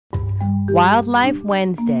Wildlife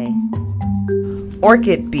Wednesday.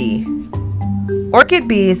 Orchid bee. Orchid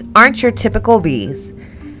bees aren't your typical bees.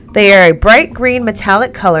 They are a bright green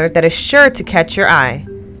metallic color that is sure to catch your eye.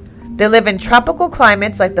 They live in tropical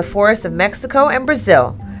climates like the forests of Mexico and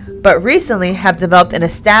Brazil, but recently have developed an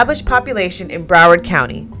established population in Broward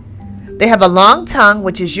County. They have a long tongue,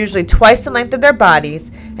 which is usually twice the length of their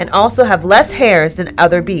bodies, and also have less hairs than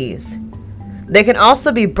other bees. They can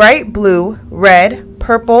also be bright blue, red,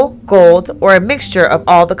 purple, gold, or a mixture of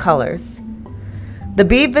all the colors. The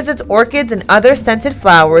bee visits orchids and other scented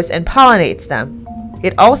flowers and pollinates them.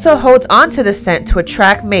 It also holds onto the scent to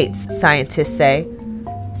attract mates, scientists say.